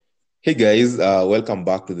Hey guys, welcome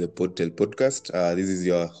back to the Podtail podcast. This is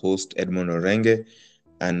your host Edmond Orenge,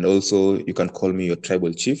 and also you can call me your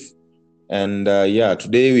tribal chief. And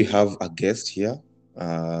today we have a guest here,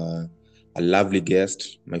 uh, a lovely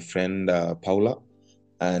guest, my friend Paula,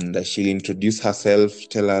 and she'll introduce herself,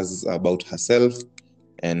 tell us about herself,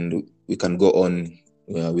 and we can go on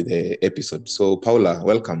with the episode. So, Paula,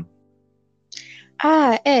 welcome.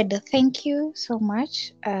 Ed, thank you so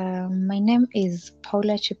much. My name is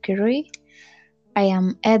Paula Chukirui. I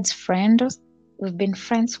am Ed's friend. We've been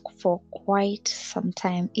friends for quite some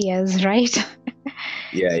time, years, right?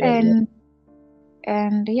 Yeah, yeah, yeah. And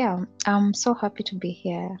and yeah, I'm so happy to be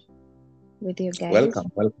here with you guys.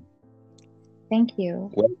 Welcome, welcome. Thank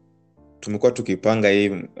you. Well, tumekuwa tukipanga hii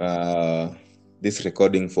this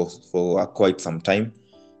recording for quite some time,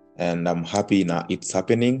 and I'm happy now it's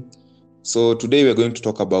happening. So today we're going to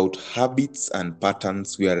talk about habits and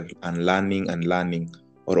patterns we are unlearning and learning,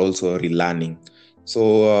 or also relearning.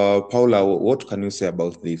 So Paula, what can you say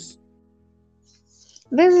about this?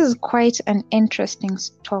 This is quite an interesting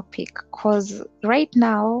topic because right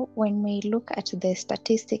now, when we look at the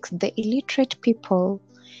statistics, the illiterate people,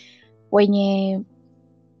 the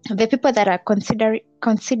people that are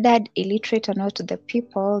considered illiterate are not the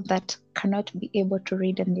people that cannot be able to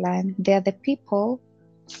read and learn. They are the people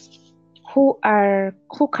who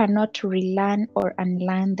cannot relearn or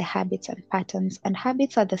unlearn the habits and patterns. And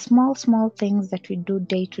habits are the small things that we do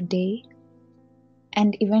day to day,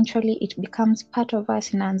 and eventually it becomes part of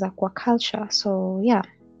us, inaanza kwa culture. So yeah,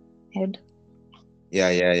 Ed.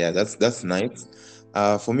 Yeah. That's nice.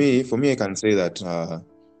 For me, I can say that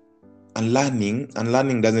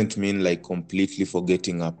unlearning doesn't mean like completely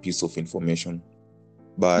forgetting a piece of information,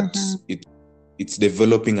 but Mm-hmm. it's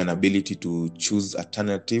developing an ability to choose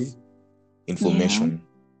alternative Yeah. information.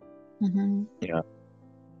 Mm-hmm. Yeah.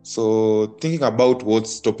 So thinking about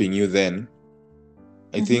what's stopping you then,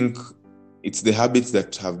 I Mm-hmm. think it's the habits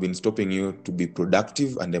that have been stopping you to be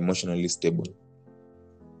productive and emotionally stable.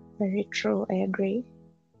 Very true. I agree.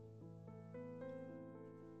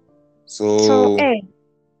 So So, Ed,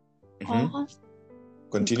 mhm, uh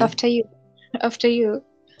continue. after you, after you.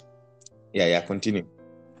 Yeah, continue.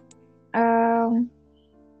 Um,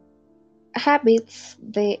 Habits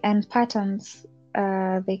and patterns,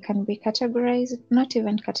 they can be categorized, not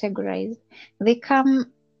even categorized. They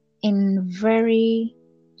come in very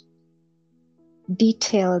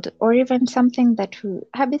detailed, or even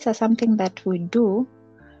habits are something that we do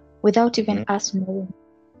without even Mhm. us knowing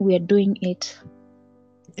we are doing it.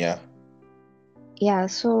 Yeah. Yeah,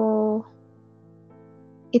 so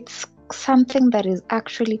it's something that is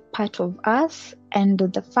actually part of us, and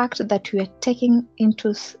the fact that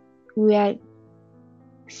we are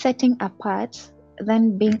setting apart,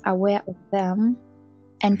 then being aware of them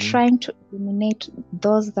and Mhm. trying to eliminate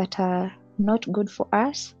those that are not good for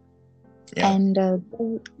us, Yeah. and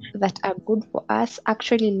those that are good for us,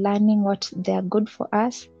 actually learning what they are good for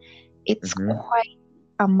us. It's Mhm. quite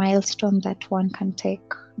a milestone that one can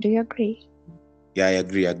take. Do you agree? Yeah, I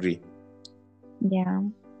agree. Yeah.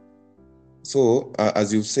 So,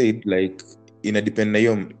 as you've said, like inadepend na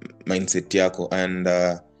hiyo mindset yako, and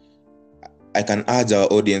I can urge our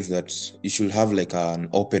audience that you should have like an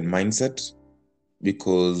open mindset,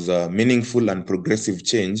 because meaningful and progressive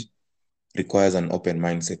change requires an open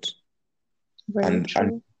mindset. Very And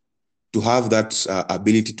true. to have that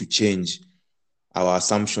ability to change our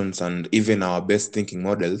assumptions and even our best thinking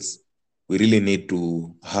models, we really need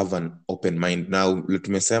to have an open mind. Now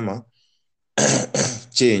tumesema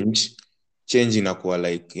change inakuwa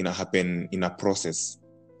like ina happen in a process.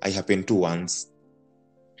 I happen to once.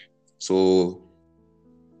 So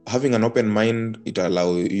having an open mind, it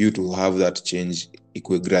allow you to have that change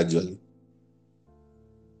equal gradually.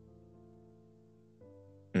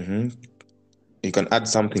 Mm-hmm. You can add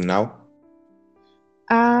something now.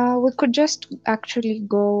 We could just actually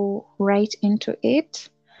go right into it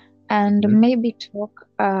and Mm-hmm. maybe talk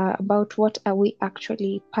about what are we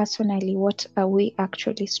actually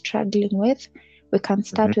struggling with. We can Mm-hmm.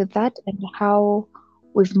 start with that and how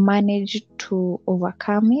we've managed to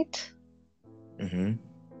overcome it. Mm-hmm.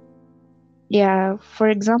 Yeah, for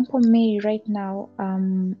example, me right now,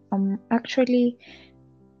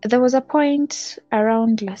 there was a point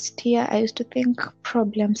around last year I used to think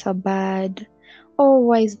problems are bad. Oh,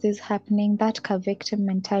 why is this happening? That victim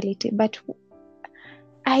mentality. But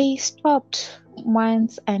I stopped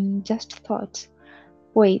once and just thought,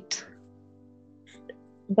 wait,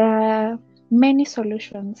 there are many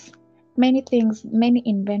solutions, many things, many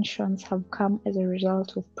inventions have come as a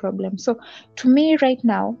result of problems. So to me, right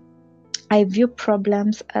now, I view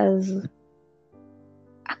problems as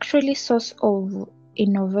actually source of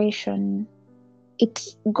innovation, it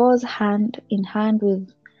goes hand in hand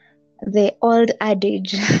with the old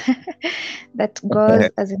adage that goes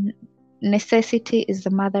as in necessity is the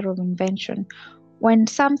mother of invention. When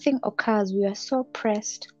something occurs, we are so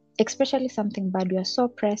pressed, especially something bad, we are so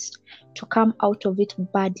pressed to come out of it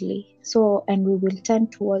badly. So, and we will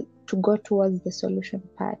tend to go towards the solution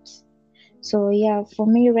part. So yeah, for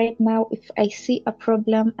me right now, if I see a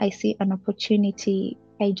problem, I see an opportunity,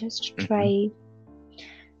 I just try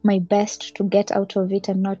my best to get out of it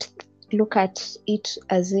and not look at it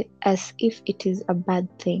as if it is a bad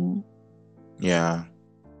thing. Yeah.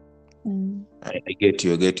 I get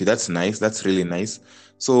you. That's nice. That's really nice.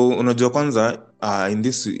 So unajua kwanza in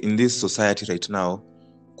this society right now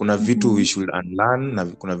kuna vitu we should unlearn na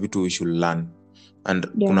kuna vitu we should learn, and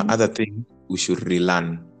kuna other things we should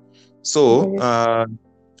relearn. So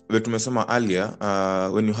vile tumesema earlier,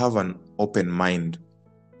 when you have an open mind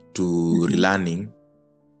to relearning,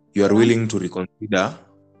 you are willing to reconsider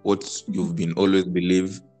what you've been always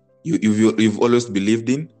you've always believed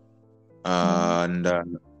in, and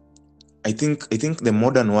I think the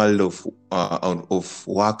modern world of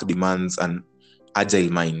work demands an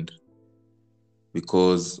agile mind,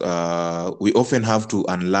 because we often have to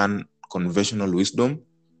unlearn conventional wisdom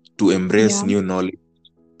to embrace new knowledge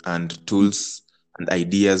and tools and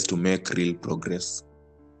ideas to make real progress.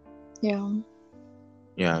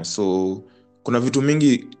 Yeah, so kuna vitu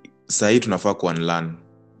mingi sahi tunafaa ku unlearn,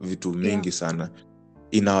 vitu mingi sana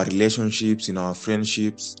in our relationships, in our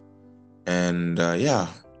friendships, and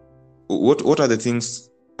what are the things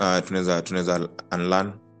tunaweza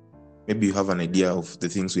unlearn? Maybe you have an idea of the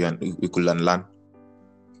things we could unlearn.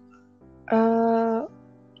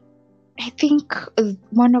 I think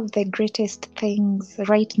one of the greatest things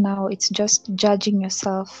right now, it's just judging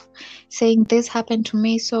yourself, saying this happened to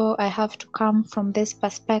me, so I have to come from this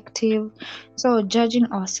perspective. So judging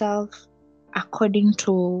ourselves according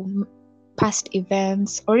to past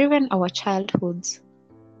events or even our childhoods,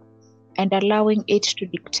 and allowing it to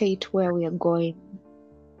dictate where we are going.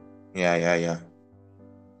 Yeah.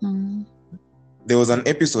 There was an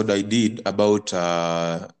episode I did about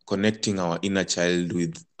connecting our inner child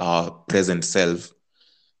with our present self,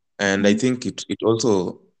 and I think it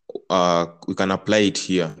also we can apply it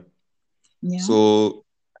here. So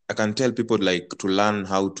I can tell people like to learn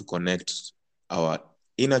how to connect our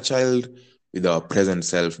inner child with our present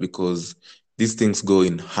self, because these things go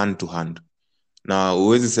in hand to hand. Now,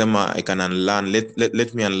 huwezi sema I can unlearn,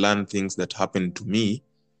 let me unlearn things that happened to me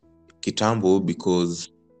kitambo, because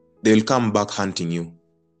they will come back hunting you.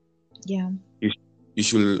 You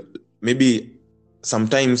should maybe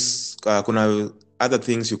sometimes kuna other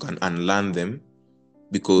things you can unlearn them,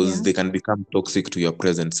 because they can become toxic to your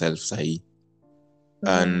present self sahi.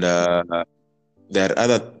 And there are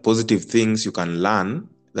other positive things you can learn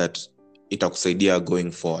that itakusaidia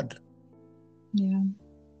going forward.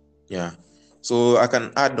 Yeah. So I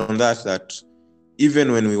can add on that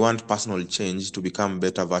even when we want personal change to become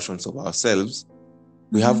better versions of ourselves,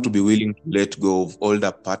 we have to be willing to let go of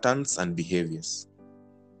older patterns and behaviors.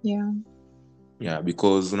 Yeah,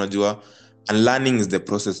 because unajua, unlearning is the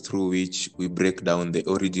process through which we break down the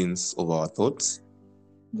origins of our thoughts,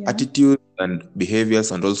 attitudes and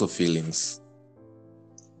behaviors, and also feelings.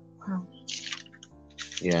 Wow.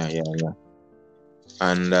 Yeah.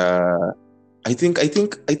 And I think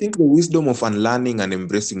the wisdom of unlearning and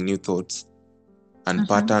embracing new thoughts and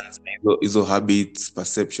patterns, habits,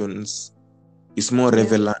 perceptions, is more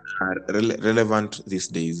relevant these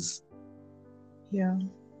days. Learn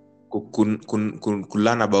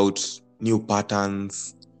about new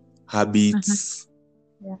patterns, habits,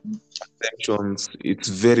 perceptions. It's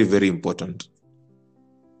very, very important.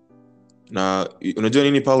 Na unajua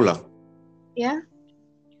nini Paula?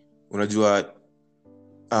 Unajua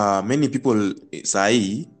many people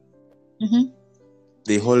sahi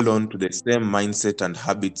they hold on to the same mindset and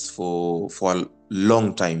habits for a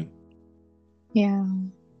long time.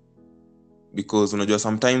 Because unajua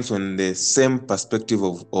sometimes when the same perspective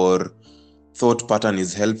or thought pattern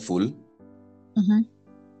is helpful,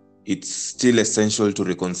 it's still essential to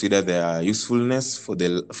reconsider their usefulness for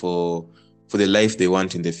the life they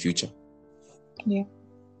want in the future.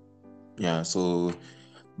 Yeah, so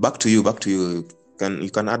back to you. You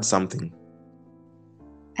can add something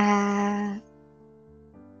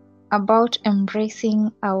about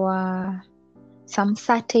embracing some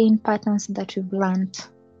certain patterns that we've learned.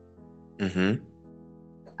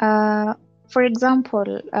 For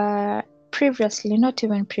example, previously, not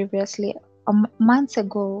even previously, months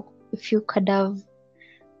ago, if you could have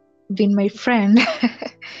been my friend,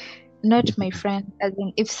 not my friend, as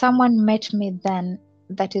in if someone met me then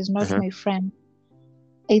that is not my friend,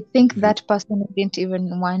 I think Mhm. that person didn't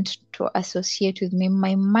even want to associate with me.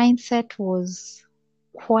 My mindset was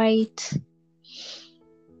quite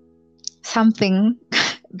something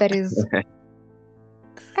that is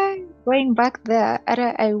going back there.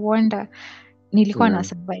 I wonder nilikuwa na Yeah.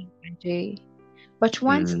 survive aje. But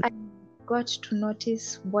once Mm. I got to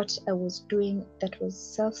notice what I was doing that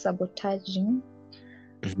was self-sabotaging,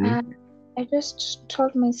 Mhm. uh, I just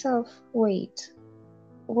told myself, wait,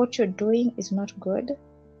 what you're doing is not good,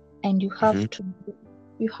 and Mhm.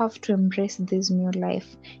 you have to embrace this new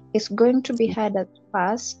life. It's going to be hard at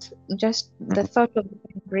first. Just the Mhm. thought of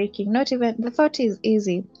breaking, not even the thought is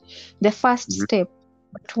easy, the first Mhm. step.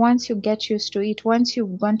 But once you get used to it, once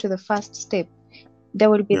you've gone to the first step, there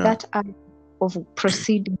will be Yeah. that act of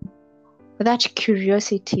proceeding, that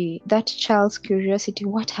curiosity, that child's curiosity.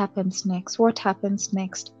 What happens next? What happens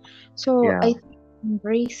next? So Yeah. I think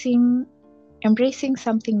embracing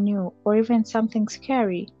something new or even something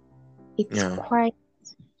scary, Yeah.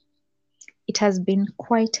 it has been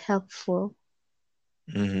quite helpful.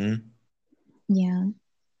 Mhm. Yeah.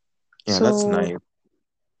 Yeah, that's So nice.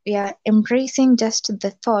 yeah, embracing just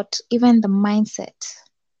the thought, even the mindset.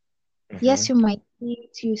 Yes, Mhm. you might see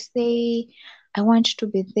it, you say, I want to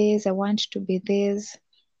be this, I want to be this.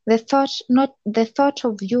 The thought, not the thought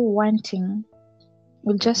of you wanting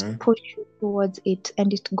will just Mhm. push you towards it,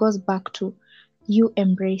 and it goes back to you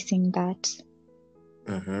embracing that.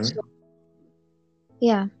 Mhm. So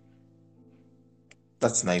yeah.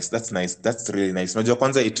 That's nice. That's nice. That's really nice. Unajua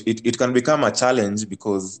kwanza it can become a challenge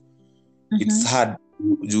because it's Mm-hmm. hard.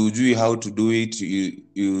 You hujui how to do it.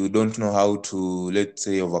 You don't know how to, let's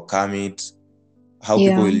say, overcome it. How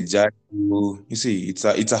people Yeah. will judge you. You see, it's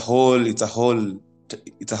a whole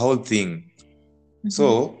thing. Mm-hmm.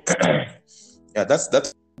 So yeah,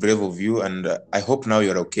 that's brave of you, and I hope now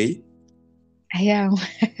you're okay. I am.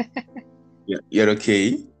 Yeah, you're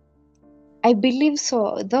okay. I believe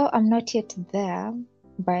so, though I'm not yet there,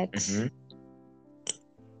 but Mm-hmm.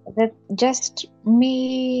 that just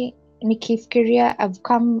me nikifikiria I've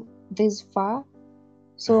come this far,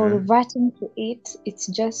 so Mm-hmm. reverting to it, it's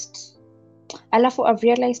just alafu I've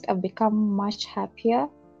realized I've become much happier,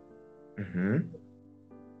 Mm-hmm.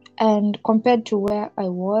 and compared to where I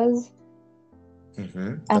was, Mm-hmm.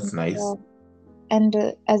 and That's nice.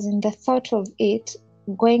 as in the thought of it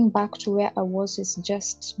going back to where I was is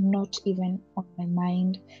just not even on my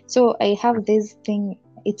mind. So I have this thing,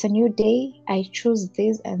 it's a new day, I choose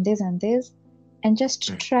this and this and this, and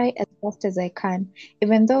just try as best as I can,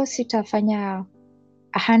 even though sitafanya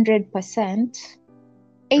 100%, 80%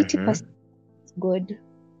 Mm-hmm. is good.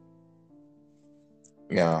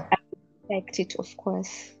 Yeah, I expect it, of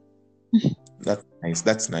course. that's nice.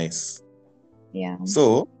 That's nice. Yeah.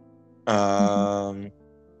 So, Mhm.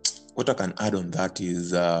 what I can add on that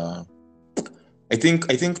is, I think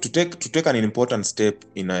to take an important step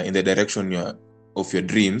in the direction of your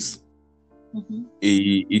dreams, Mhm.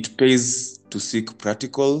 it pays to seek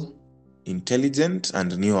practical, intelligent,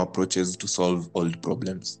 and new approaches to solve old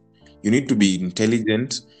problems. You need to be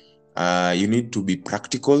intelligent. You need to be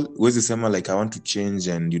practical. Huwezi sema like I want to change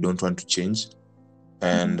and you don't want to change.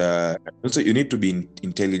 And also you need to be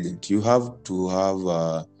intelligent. You have to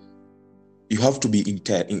be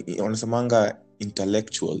wanasemanga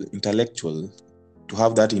intellectual, to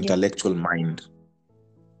have that Yeah. intellectual mind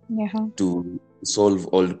Yeah. to solve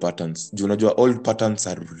old patterns. Juu unajua old patterns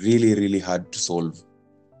are really really hard to solve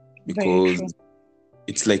Very true. because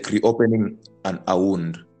it's like reopening a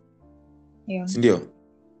wound, Yeah. sindio?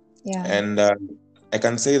 Yeah. And I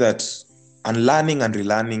can say that unlearning and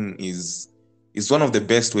relearning is one of the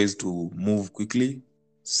best ways to move quickly,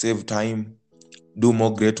 save time, do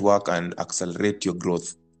more great work, and accelerate your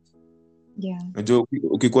growth. Yeah. Unajua,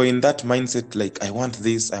 ukikuwa in that mindset like I want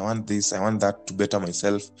this, I want that to better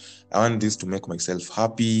myself, I want this to make myself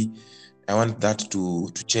happy, I want that to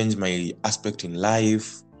change my aspect in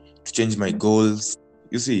life, to change my goals.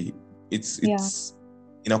 You see, Yeah. it's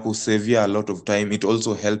inakusavia a lot of time. It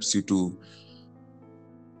also helps you to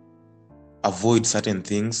avoid certain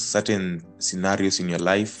things, certain scenarios in your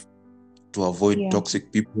life, to avoid Yeah.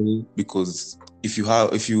 toxic people, because if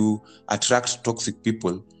you attract toxic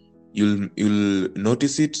people, you'll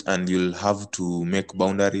notice it and you'll have to make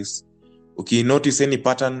boundaries. Okay, notice any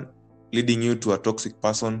pattern leading you to a toxic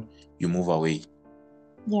person, you move away.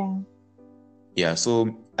 Yeah. Yeah, so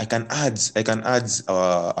I can urge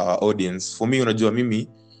our audience. For me, unajua mimi,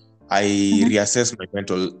 I Mhm. reassess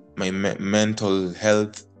my mental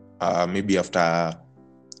health maybe after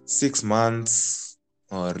 6 months,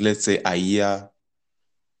 or let's say a year.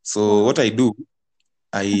 So Wow. what I do,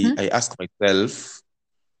 I Mhm. I ask myself,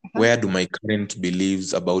 Uh-huh. where do my current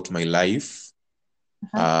beliefs about my life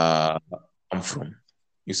Uh-huh. I'm from.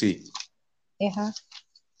 You see, Uh-huh.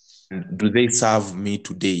 do they serve me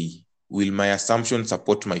today? Will my assumption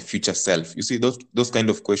support my future self? You see, those kind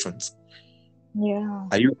of questions. Yeah.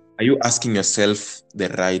 Are you asking yourself the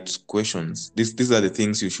right questions? These are the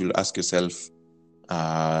things you should ask yourself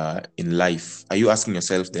in life. Are you asking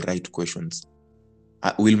yourself the right questions?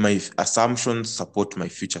 Will my assumptions support my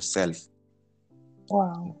future self?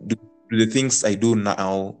 Wow. Do the things I do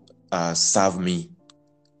now serve me?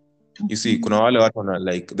 You see, kuna Mhm. wale watu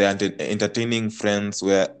like they're entertaining friends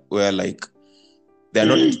where like they're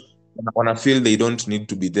not wanna feel they don't need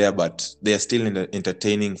to be there, but they're still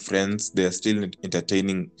entertaining friends. They're still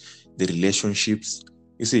entertaining the relationships.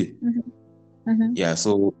 You see, Mhm. Mhm. yeah.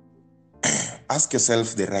 So ask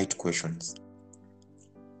yourself the right questions.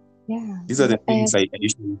 Yeah. These are the things I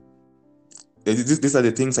usually. These are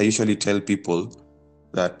the things I usually tell people,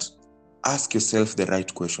 that ask yourself the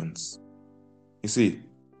right questions. You see,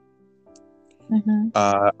 Mhm.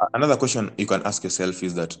 another question you can ask yourself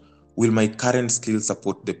is that, will my current skills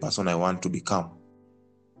support the person I want to become?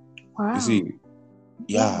 You Wow. see,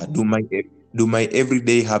 yeah, Yeah. do my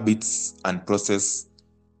everyday habits and process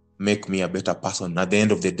make me a better person at the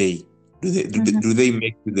end of the day? Mhm. Do they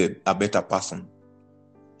make you a better person?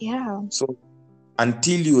 Yeah. So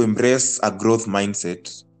until you embrace a growth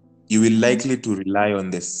mindset, you will Mhm. likely to rely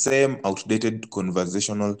on the same outdated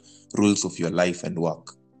conversational rules of your life and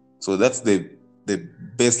work. So that's the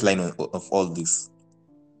baseline of all this.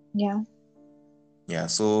 Yeah. Yeah.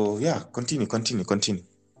 So yeah, continue.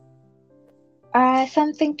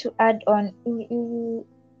 Something to add on.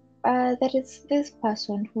 There is this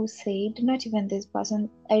person who said, not even this person,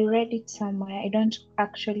 I read it somewhere. I don't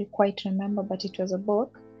actually quite remember, but it was a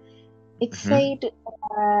book. It Mm-hmm. said,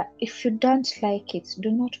 if you don't like it,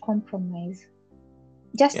 do not compromise.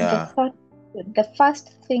 Just the Yeah. thought, the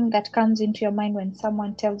first thing that comes into your mind when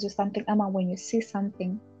someone tells you something, ama when you see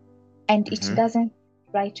something, and it Mm-hmm. doesn't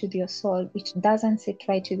sit right with your soul, it doesn't sit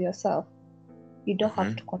right with yourself, you don't have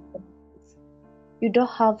Mm-hmm. to compromise. You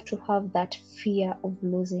don't have to have that fear of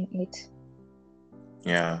losing it.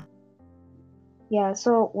 Yeah. Yeah,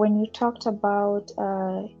 so when you talked about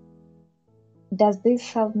does this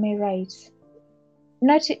serve me right?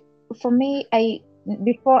 Not for me, I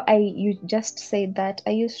before I you just said that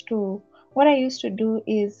I used to what I used to do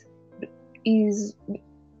is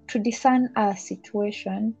to discern a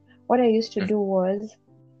situation. What I used to do was,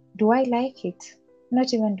 do I like it?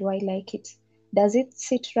 Not even do I like it. Does it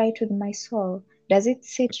sit right with my soul? Does it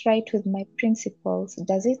sit right with my principles?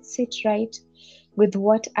 Does it sit right with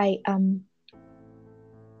what I am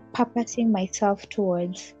purposing myself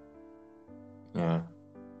towards? Yeah.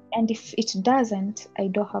 And if it doesn't, I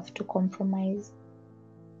don't have to compromise.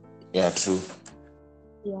 Yeah. True.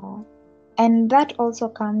 Yeah. And that also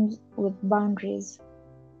comes with boundaries.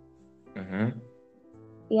 Mm-hmm.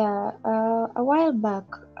 Yeah. A while back,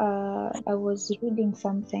 I was reading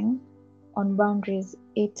something on boundaries.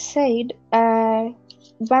 It said,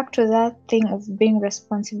 back to that thing of being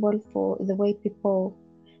responsible for the way people,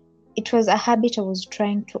 it was a habit I was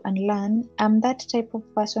trying to unlearn. I'm that type of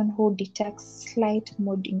person who detects slight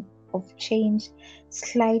mood of change,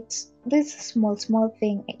 slight, this small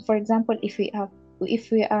thing. For example, if we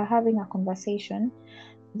are having a conversation,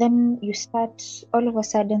 then you start, all of a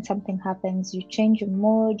sudden something happens, you change your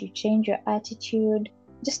mood, you change your attitude,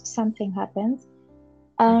 just something happens.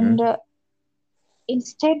 And Mm-hmm.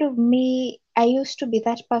 instead of me, I used to be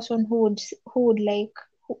that person who would like,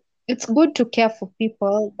 it's good to care for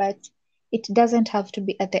people, but it doesn't have to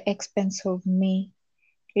be at the expense of me.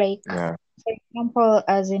 Like, Yeah. for example,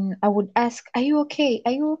 as in, I would ask, are you okay?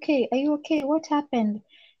 Are you okay? Are you okay? What happened?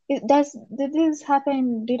 Did this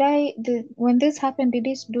happen? When this happened, did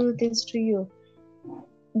this do this to you?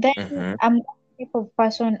 Then Mm-hmm. I'm the type of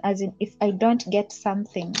person, as in, if I don't get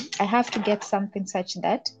something, I have to get something such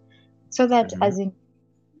that, so that, Mm-hmm. as in,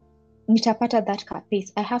 nitapata that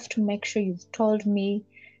peace. I have to make sure you've told me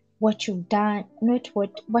what you've done, not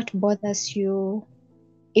what bothers you.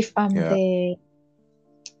 If I'm Yeah. the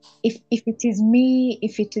if it is me,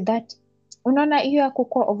 if it is that, unaona hiyo ya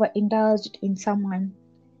kukuwa overindulged in someone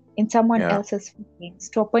Yeah. else's feelings,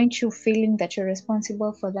 to a point you feeling that you're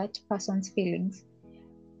responsible for that person's feelings.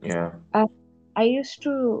 Yeah. uh, I used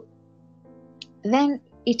to, then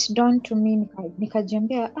it dawned to me,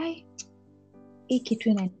 nikajiambia, ai, hii kitu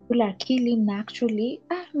inanikula akili, na actually,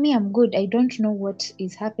 me, I'm good, I don't know what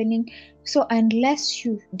is happening. So unless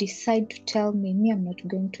you decide to tell me, I'm not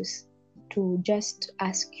going to just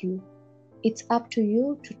ask you. It's up to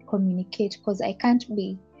you to communicate, because I can't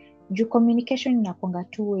be, juu communication inakwanga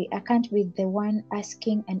two way. I can't be the one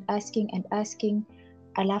asking and asking and asking,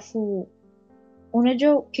 alafu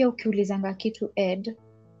unajua pia ukiulizanga kitu Ed,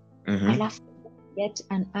 alafu get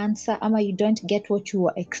an answer ama you don't get what you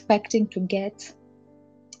were expecting to get,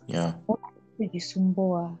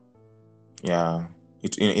 unajisumbua.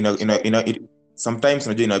 It sometimes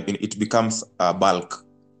it becomes a bulk.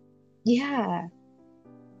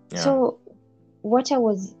 So what I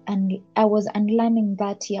was unlearning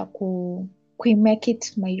that make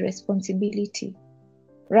it my responsibility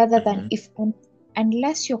rather than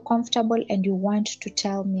unless you're comfortable and you want to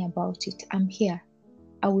tell me about it, I'm here.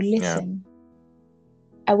 I will listen.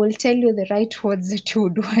 I will tell you the right words that you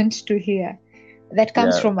would want to hear. That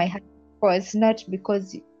comes from my heart, of course, not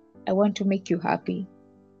because I want to make you happy.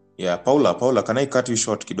 Paula, can I cut you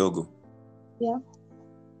short kidogo?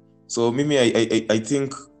 So Mimi, I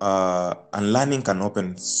think unlearning can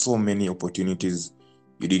open so many opportunities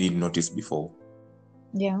you didn't notice before.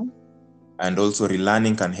 And also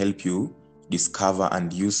relearning can help you discover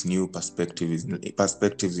and use new perspectives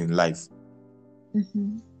in life.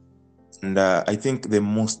 And I think the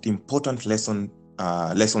most important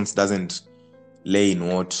lessons doesn't lay in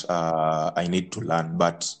what I need to learn,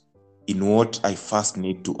 but in what I first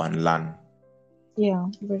need to unlearn.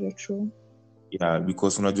 Very true.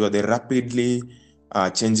 Because unajua the rapidly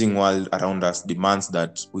changing world around us demands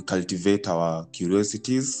that we cultivate our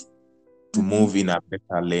curiosities to move in a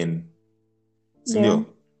better lane. So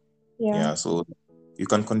you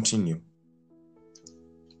can continue.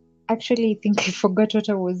 Actually, I think I forgot what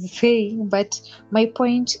I was saying, but my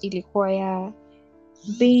point ilikuwa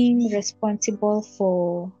being responsible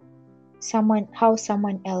for how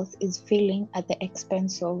someone else is feeling at the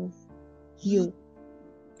expense of you.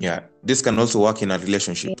 This can also work in a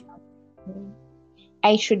relationship.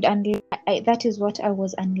 I should that is what I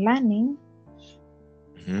was unlearning.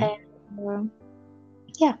 And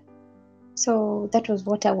so that was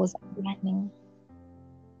what I was unlearning.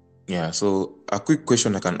 So a quick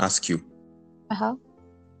question I can ask you.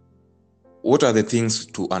 What are the things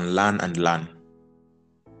to unlearn and learn?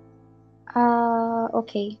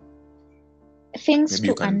 Okay. Things Maybe to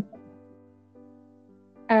you can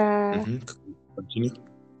continue.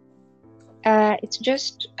 It's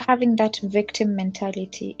just having that victim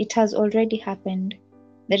mentality. It has already happened.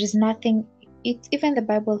 There is nothing. Even the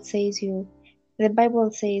Bible says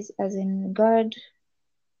as in God,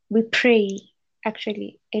 we pray.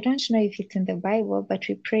 Actually, I don't know if it's in the Bible, but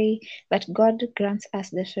we pray that God grants us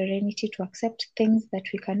the serenity to accept things that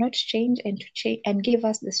we cannot change and give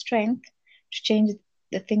us the strength to change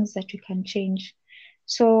the things that we can change.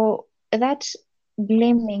 So that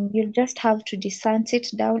blaming, you just have to sit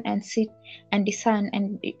down and discern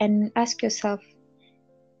and ask yourself,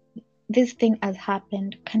 this thing has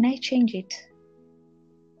happened. Can I change it?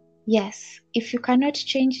 Yes. If you cannot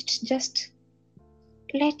change it, just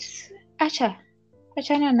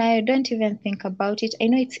achana nayo, don't even think about it. I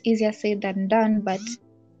know it's easier said than done, but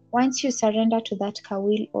once you surrender to that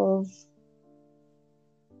will of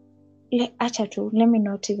let me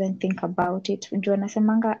not even think about it.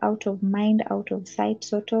 Nasemanga out of mind, out of sight,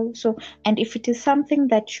 sort of. So, and if it is something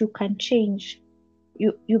that you can change,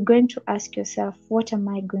 you're going to ask yourself, what am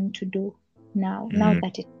I going to do now? Now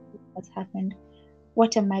that it has happened,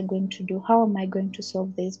 what am I going to do? How am I going to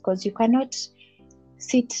solve this? Because you cannot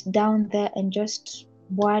sit down there and just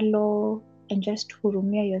wallow and just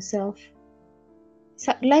hurumia yourself.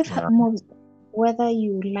 So life moves whether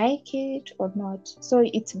you like it or not. So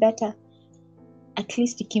it's better at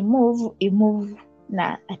least you move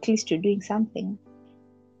now, at least you're doing something.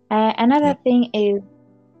 Another thing is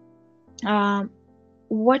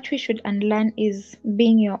what we should unlearn is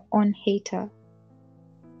being your own hater.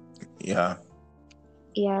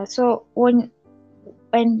 So when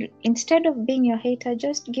instead of being your hater,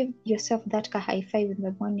 just give yourself that high five in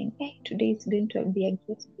the morning. Hey, today is going to be a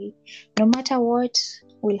great day. No matter what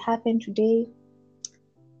will happen today,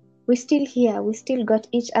 we're still here. We still got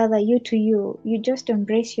each other, you to you. You just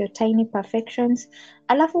embrace your tiny perfections.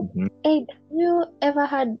 Alafu, hey, have you ever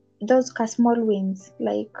had those small wins?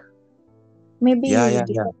 Like maybe you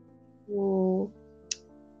decide to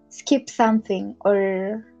skip something,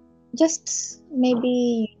 or just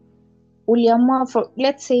maybe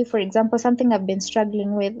let's say, for example, something I've been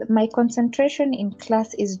struggling with. My concentration in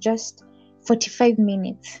class is just 45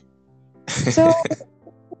 minutes. So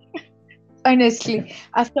honestly,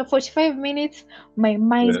 after 45 minutes, my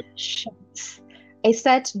mind shuts. I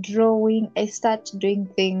start drawing, I start doing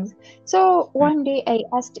things. So one day I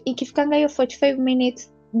asked, ikifikanga yo 45 minutes,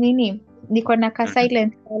 nini? Niko na ka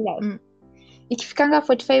silent color. Ikifikanga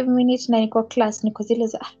 45 minutes na niko class, niko zile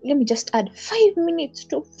za, let me just add 5 minutes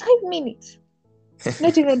to 5 minutes.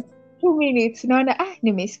 Not even 2 minutes. Naona,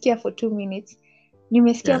 nimesikia for 2 minutes.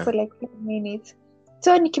 Nimesikia for like 5 minutes.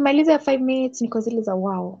 So nikimaliza 5 minutes niko zile za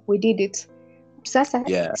wow, we did it. Sasa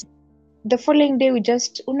Yeah. the following day we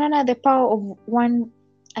just unaona the power of one,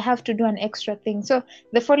 I have to do an extra thing. So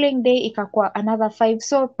the following day ikakuwa another 5.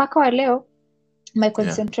 So mpaka wa leo my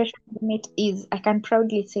concentration limit is, I can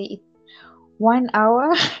proudly say it, 1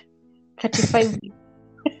 hour 35 minutes.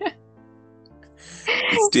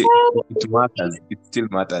 It matters. It still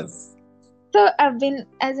matters. So I've been,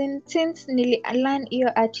 as in, since learn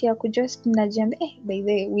hiyo art ya kujust najiambia by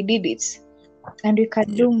the way we did it and we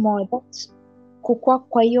can do more. That's kukua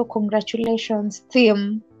kwa hiyo congratulations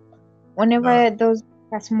theme whenever those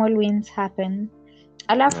small wins happen.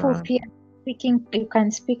 Alafu pia speaking, you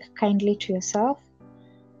can speak kindly to yourself.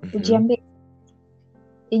 Ujiambie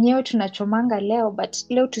yenyewe tunachomanga leo, but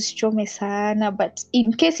leo tusichome sana, but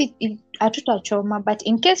in case hatutachoma, but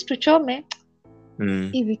in case tuchome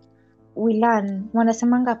hivi we learn.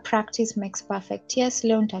 Wanasemanga practice makes perfect. Yes,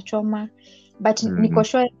 leo nitachoma, but niko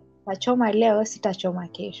sure nitachoma leo, sitachoma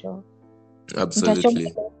kesho. Absolutely.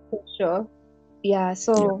 Nitachoma kesho. Yeah,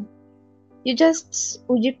 so you just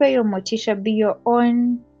ujipe hiyo motisha, be your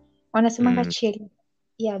own, wanasemanga cheerleader.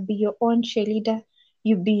 Yeah, be your own cheerleader.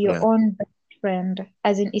 You be your own best friend.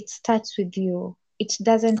 As in, it starts with you. It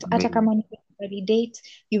doesn't, hata kama ni validate,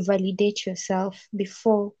 you validate yourself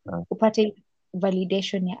before upate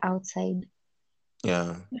validation ya outside.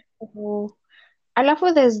 Yeah. So,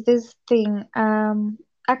 alafu there's this thing,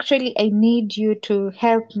 actually I need you to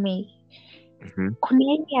help me.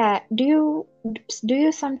 Kunia, do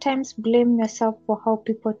you sometimes blame yourself for how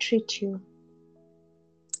people treat you?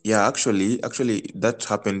 Yeah, actually that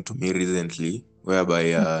happened to me recently,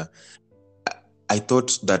 whereby I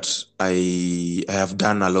thought that I have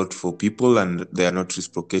done a lot for people and they are not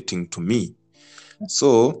reciprocating to me.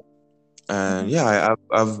 So yeah,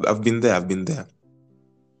 I've been there.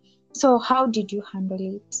 So how did you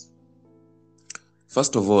handle it?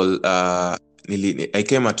 First of all, I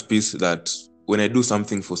came at peace that when I do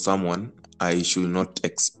something for someone, I should not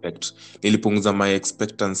expect. Nilipunguza my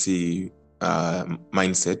expectancy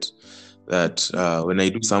mindset that when I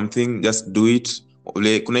do something, just do it.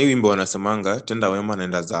 Kuna hii wimbo wanasemanga tenda wema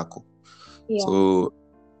nenda zako. Yeah.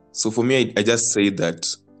 So for me, I just say that,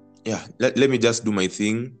 yeah, let me just do my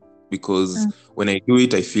thing, because when I do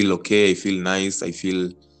it, I feel okay, I feel nice, I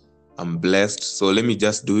feel I'm blessed. So let me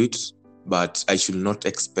just do it, but I should not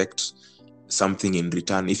expect something in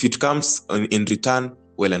return. If it comes in return,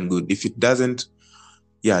 well and good. If it doesn't,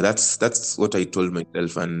 yeah, that's what I told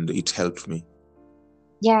myself, and it helped me.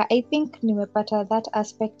 Yeah, I think nimepata that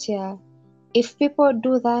aspect here. If people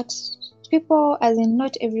do that, people, as in,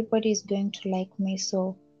 not everybody is going to like me,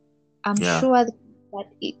 so I'm sure that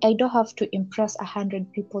I don't have to impress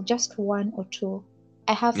 100 people, just 1 or 2.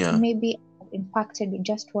 I have to maybe impacted with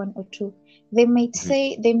just 1 or 2. They might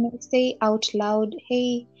say out loud,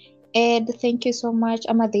 hey Ed, thank you so much,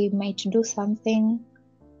 ama they might do something,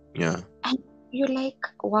 and you're like,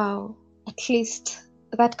 wow, at least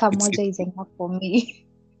that kamoja is enough for me.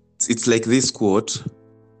 It's like this quote,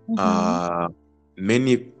 all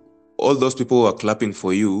those people who are clapping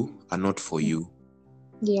for you are not for you.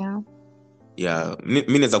 Yeah. Mi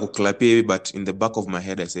naweza kuklapia, but in the back of my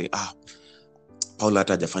head I say, Paula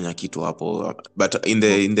hata hajafanya kitu hapo, but in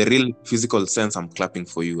the real physical sense I'm clapping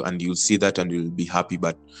for you, and you'll see that and you'll be happy.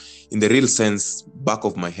 But in the real sense, back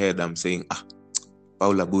of my head, I'm saying,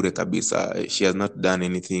 Paula bure kabisa, she has not done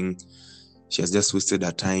anything, she has just wasted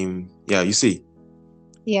her time. Yeah, you see.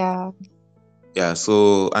 Yeah,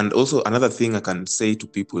 so, and also another thing I can say to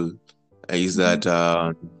people is that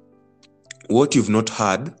what you've not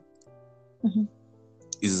had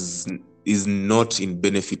is not in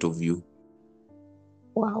benefit of you.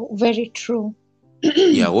 Wow, very true.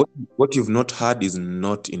 Yeah, what you've not had is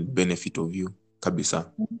not in benefit of you, kabisa.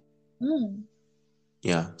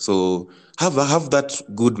 Yeah, so have that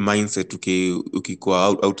good mindset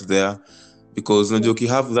ukikuwa out there, because unajua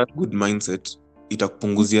have that good mindset,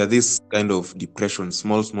 itakupunguzia this kind of depression,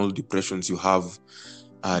 small depressions you have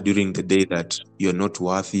during the day, that you're not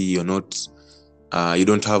worthy, you're not you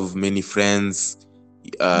don't have many friends.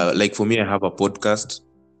 Like for me, I have a podcast,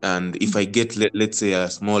 and if I get let's say a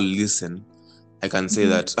small listen, I can say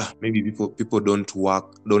that maybe people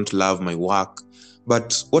don't love my work.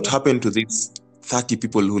 But what happened to these 30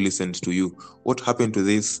 people who listened to you? What happened to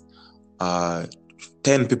these 10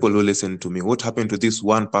 people who listened to me? What happened to this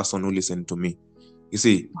one person who listened to me? You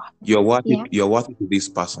see, you're worth it. You're worth it to this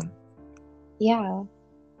person. Yeah.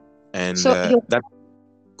 And so that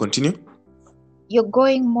continue. You're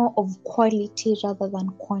going more of quality rather than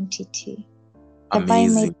quantity.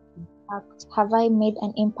 Amazing. Have I made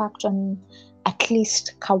an impact on at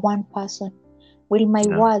least one person? Will my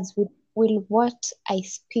words, will what I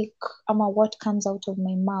speak or what comes out of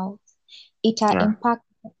my mouth, it Yeah. impact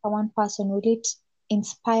one person? Will it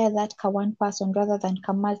inspire that one person rather than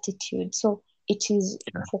a multitude? So it is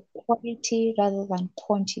Yeah. for quality rather than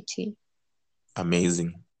quantity.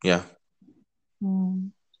 Amazing. Yeah.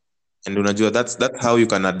 Mm. And unajua, that's how you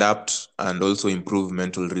can adapt and also improve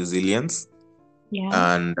mental resilience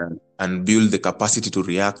Yeah. and build the capacity to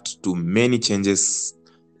react to many changes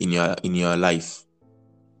in your life.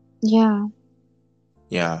 Yeah.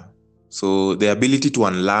 Yeah. So the ability to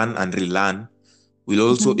unlearn and relearn will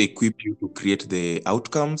also Mhm. equip you to create the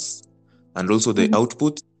outcomes and also the Mhm.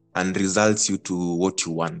 output and results you to what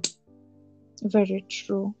you want. Very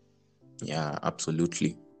true. Yeah,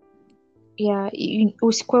 absolutely. Yeah,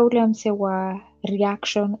 usikuwe ule mse wa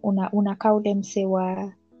reaction, unakaa ule mse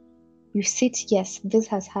wa you sit, yes, this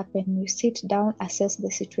has happened. You sit down, assess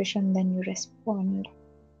the situation, then you respond.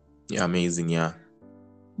 Yeah, amazing. Yeah.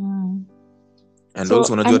 Mm. And So,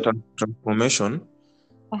 also unajua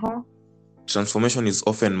uh-huh, transformation is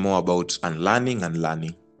often more about unlearning and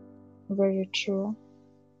learning. very true.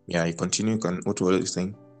 Yeah, you continue. What were you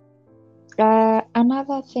saying?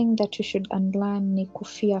 Another thing that you should unlearn ni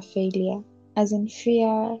fear failure. As in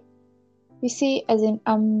fear, you see, as in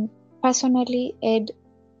personally, Ed,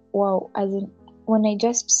 wow, as in when I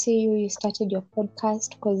just see you started your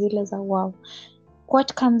podcast, kwa zile za wow,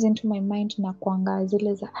 what comes into my mind na kuanga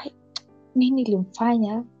zile za ai, nini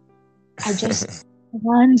limfanya I just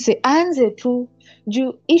anze tu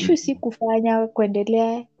juu issue si kufanya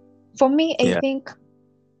kuendelea. For me, I Yeah. think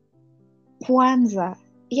kuanza,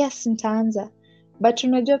 yes, nitaanza, but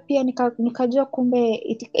unajua pia nikajua kumbe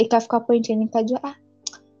ikafika point yenye nikajua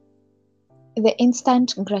the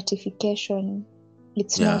instant gratification,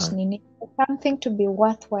 it's not Yeah. nini. For something to be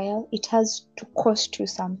worthwhile, it has to cost you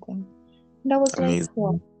something. And I was like, wow.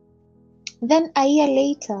 Amazing. Then a year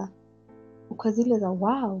later, uko zile za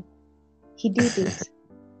wow, he did it.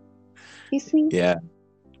 You see? Yeah.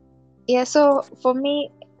 Yeah, so for me,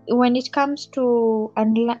 when it comes to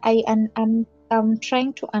I'm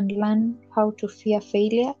trying to unlearn how to fear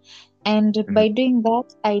failure, and by doing that,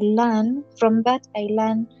 I learn. From that, I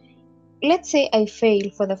learn. Let's say I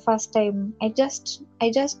fail for the first time. I just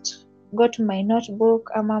go to my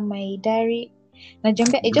notebook, my diary.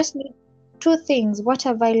 Najiambia, I just need two things. What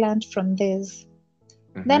have I learned from this?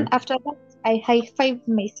 Then after that, I high five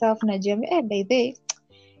myself. Najiambia, by the way,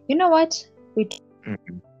 you know what? Yeah.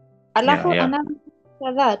 Alafu Yeah. another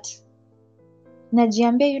after that,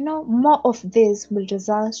 najiambia, more of this will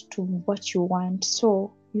result to what you want.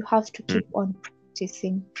 So you have to keep on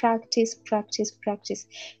practicing. Practice.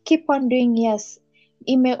 Keep on doing, yes.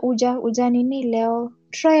 Uja nini leo.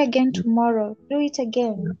 Try again tomorrow. Do it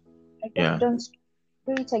again. Yeah. Don't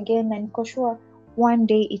do it again, and for sure one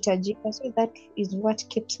day itajipa. So that is what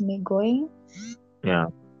keeps me going. Yeah.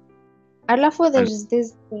 Alafu And there's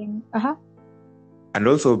this thing. and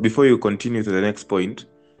also before you continue to the next point,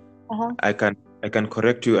 Uh-huh. I can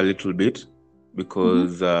correct you a little bit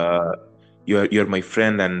because you're my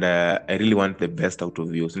friend and I really want the best out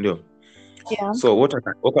of you. Sindio? Yeah. So what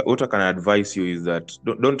I can advise you is that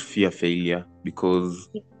don't fear failure, because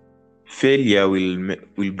failure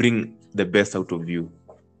will bring the best out of you.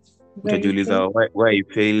 Very true. Utajiuliza why you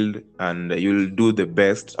failed, and you'll do the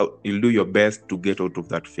best. You'll do your best to get out of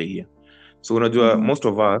that failure. So unajua, Mm-hmm.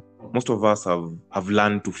 most of us have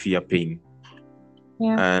learned to fear pain,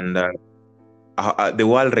 Yeah. and the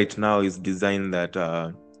world right now is designed that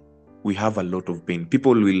we have a lot of pain.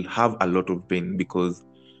 People will have a lot of pain because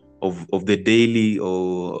of the daily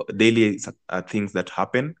things that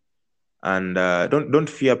happen. And don't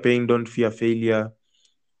fear pain, don't fear failure.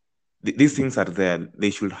 These things are there, they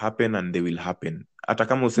should happen and they will happen. Hata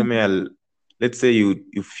kama useme let's say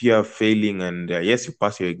you fear failing, and yes, you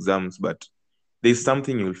pass your exams, but there's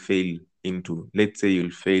something you'll fail into. Let's say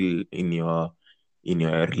you'll fail in your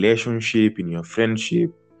relationship, in your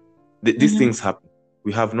friendship. These Mm-hmm. things happen.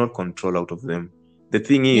 We have no control out of them. The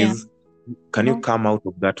thing Yeah. is, can you come out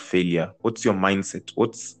of that failure? What's your mindset?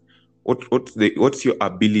 What's your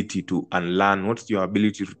ability to unlearn? What's your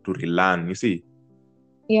ability to relearn? You see?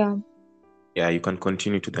 Yeah. Yeah, you can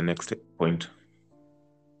continue to the next point.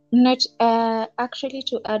 Not actually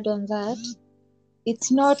to add on that,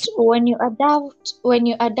 it's not when you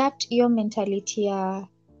adapt your mentality.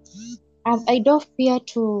 I don't fear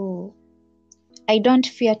to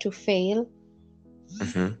fail.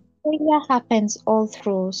 Failure happens all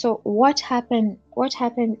through. So what happened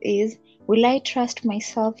is, will I trust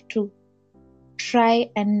myself to try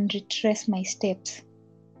and retrace my steps?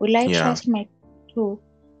 Will I Yeah, trust myself to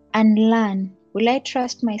unlearn? Will I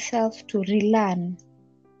trust myself to relearn?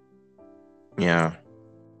 yeah,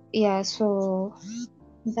 Yeah, so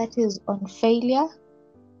that is on failure.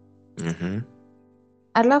 Mm-hmm.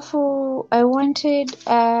 Alafu, I wanted,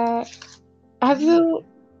 have you,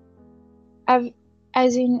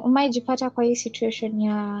 as in, umejipata kwa hii situation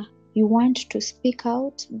ya you want to speak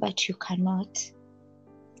out but you cannot.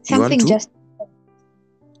 You want Something to? just,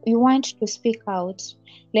 you want to speak out.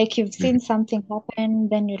 Like you've seen something happen,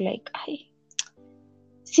 then you're like,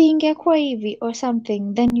 si ingekuwa hivi or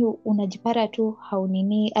something, then you unajipata tu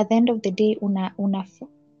haunini. At the end of the day,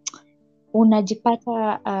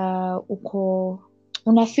 unajipata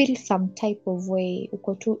una feel some type of way,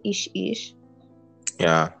 uko tu ish.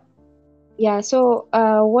 Yeah, so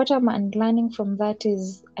what I'm unlearning from that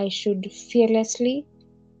is I should fearlessly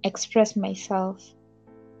express myself.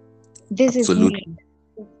 This Absolutely. is me,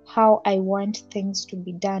 how I want things to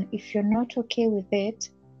be done. If you're not okay with it,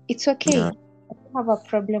 it's okay. Yeah. I don't have a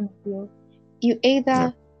problem with you. You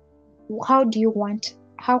either,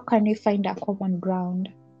 how can you find a common ground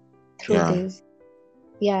through this?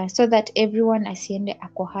 Yeah, so that everyone asiende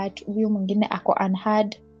ako hurt, huyu mwingine ako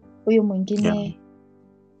unheard, huyu mwingine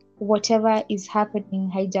whatever is happening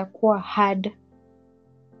haijakuwa hard.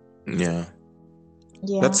 Yeah.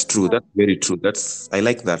 Yeah. That's true. That's very true. I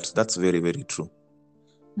like that. That's very, very true.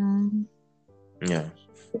 Yeah.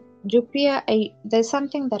 Juu pia there's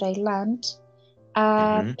something that I learned.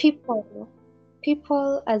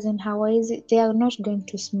 People as in Hawaii, they are not going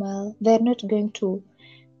to smell. They're not going to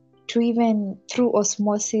even through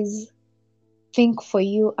osmosis think for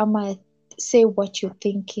you ama say what you're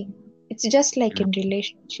thinking. It's just like in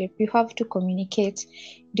relationship, you have to communicate.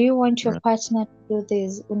 Do you want your partner to do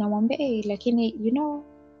this? Unamwambia, hey, lakini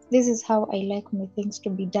this is how I like my things to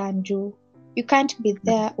be done. You can't be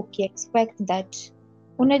there expect that.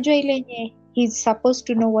 Unajua ile yenye he's supposed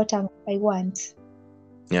to know what I want.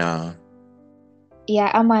 Yeah.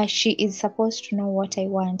 Yeah, ama she is supposed to know what I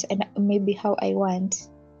want and maybe how I want.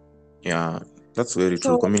 Yeah, that's very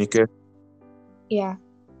true. Communicate. Yeah.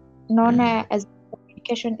 Naona as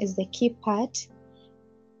communication is the key part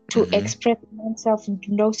to express oneself.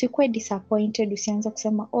 Ndo usikuwe disappointed, usianze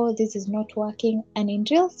kusema oh this is not working, and in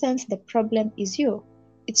real sense the problem is you.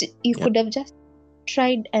 You could have just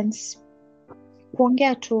tried and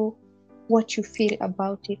kuongea to what you feel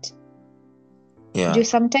about it. Yeah.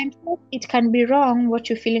 Sometimes it can be wrong what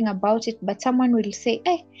you're feeling about it, but someone will say,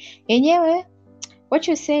 hey, yenyewe, what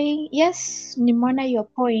you're saying, yes, nimeona your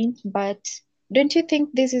point, but don't you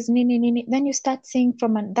think this is nini? Then you start seeing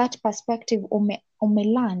from that perspective,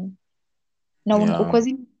 umelan. Now, because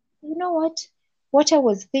you know what I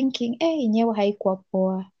was thinking, yenyewe haikuwa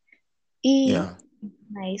poa.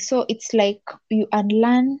 Nice. So it's like you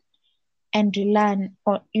unlearn and relearn,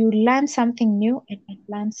 or you learn something new and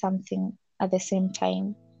unlearn something at the same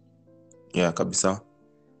time. Yeah, kabisa.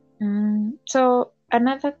 So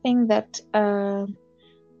another thing that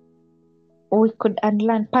we could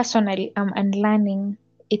unlearn, personally, I'm unlearning,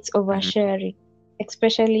 it's oversharing.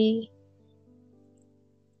 Especially,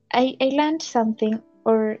 I learned something,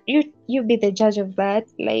 or you be the judge of that.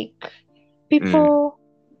 Like people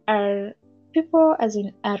are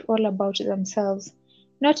all about themselves.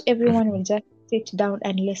 Not everyone will just sit down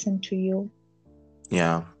and listen to you.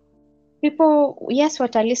 Yeah. People, yes,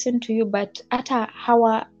 listen to you, but hata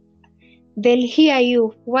they'll hear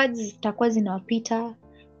you, words zitakuwa zinawapita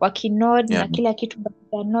wakinod na kila kitu, but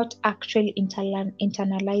they're not actually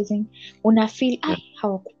internalizing. Una feel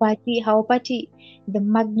hawapati the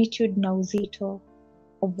magnitude na uzito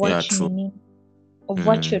of what you mean, of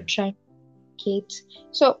what you're trying to communicate.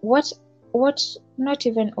 So what not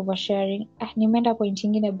even oversharing, nimeenda point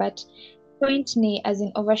ingine, but point ni as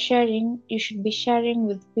in oversharing, you should be sharing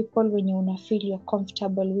with people when you una feel you're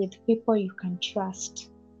comfortable with, people you can trust.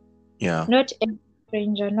 Yeah. Not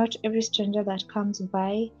every stranger that comes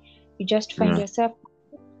by, you just find yourself,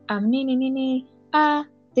 nini,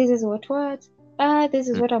 this is what, this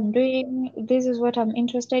is what I'm doing, this is what I'm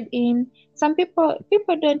interested in. Some people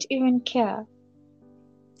don't even care.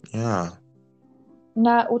 Yeah.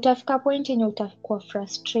 Na utafika point yenye utakuwa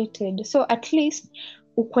frustrated. So at least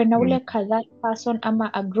ukwe na ule that person ama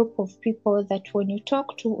a group of people that when you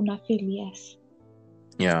talk to una feel yes.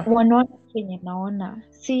 Yeah. Wanaona kenye naona.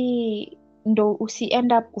 Si ndo usi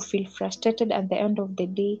end up kufeel frustrated at the end of the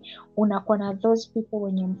day. Unakuwa na those people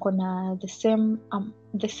wenye mko na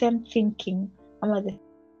the same thinking ama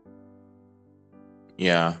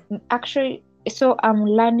Yeah. Actually, so I'm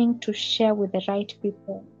learning to share with the right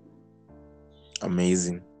people.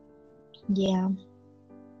 Amazing. Yeah.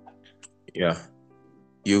 Yeah.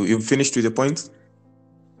 You finished with the points?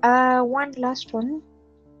 One last one.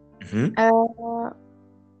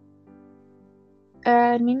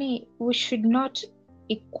 Nini, we should not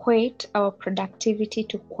equate our productivity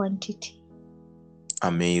to quantity.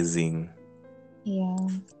 Amazing. Yeah.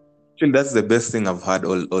 Actually, that's the best thing I've had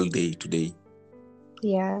all day today.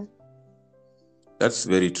 Yeah. That's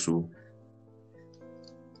very true.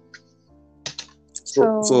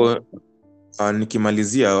 So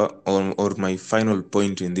Nikimalizia or my final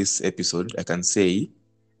point in this episode, I can say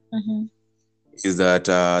mhm. is that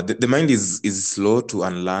the mind is slow to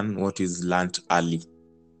unlearn what is learned early.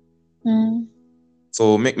 Mm.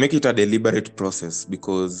 So make it a deliberate process,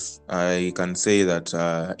 because I can say that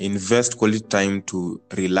invest quality time to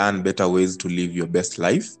relearn better ways to live your best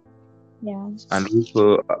life. Yeah. And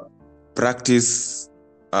also practice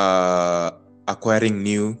acquiring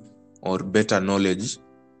new or better knowledge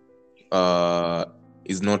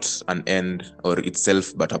is not an end or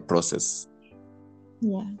itself, but a process.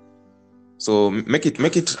 Yeah. So make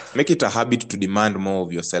it a habit to demand more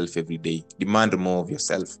of yourself every day. Demand more of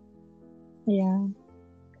yourself. Yeah.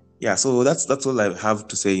 Yeah, so that's all I have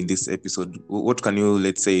to say in this episode. What can you,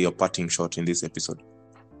 let's say, your parting shot in this episode?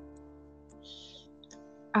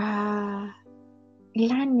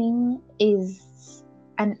 Learning is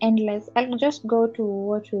an endless. I'll just go to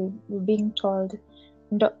what we're being told.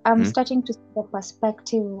 I'm starting to see the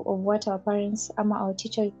perspective of what our parents our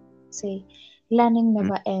teachers say. Learning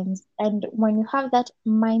never ends. And when you have that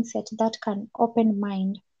mindset, that can open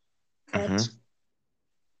mind, that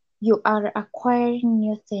you are acquiring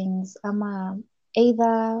new things,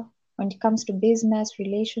 either when it comes to business,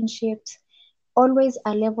 relationships, always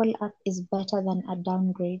a level up is better than a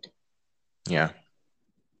downgrade. Yeah.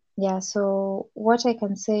 Yeah, so what I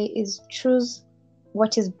can say is choose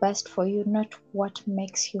what is best for you, not what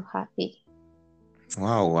makes you happy.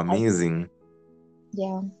 Wow, amazing.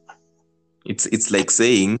 Yeah. It's like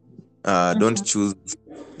saying don't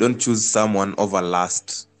choose someone over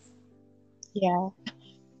lust. Yeah.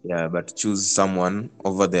 Yeah, but choose someone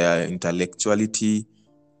over their intellectuality,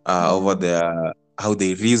 over Yeah. their how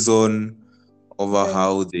they reason, over Very.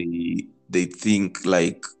 how they think,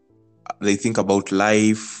 like they think about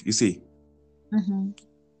life, you see. Mm-hmm.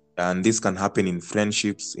 And this can happen in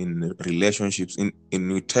friendships, in relationships, in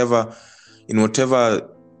whatever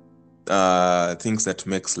things that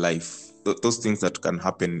makes life. Those things that can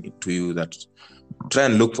happen to you, that try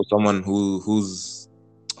and look for someone who's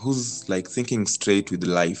like thinking straight with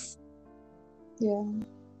life. Yeah.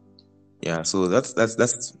 Yeah, so that's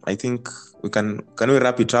I think can we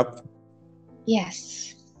wrap it up?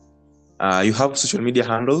 Yes. You have social media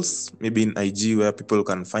handles, maybe in IG, where people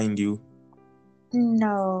can find you?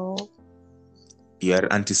 No. You're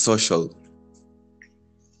antisocial.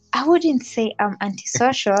 I wouldn't say I'm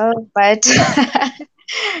antisocial, but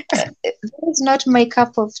that is not my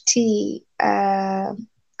cup of tea at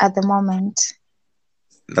the moment.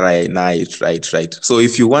 Right. So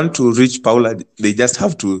if you want to reach Paula, they just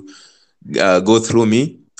have to go through me.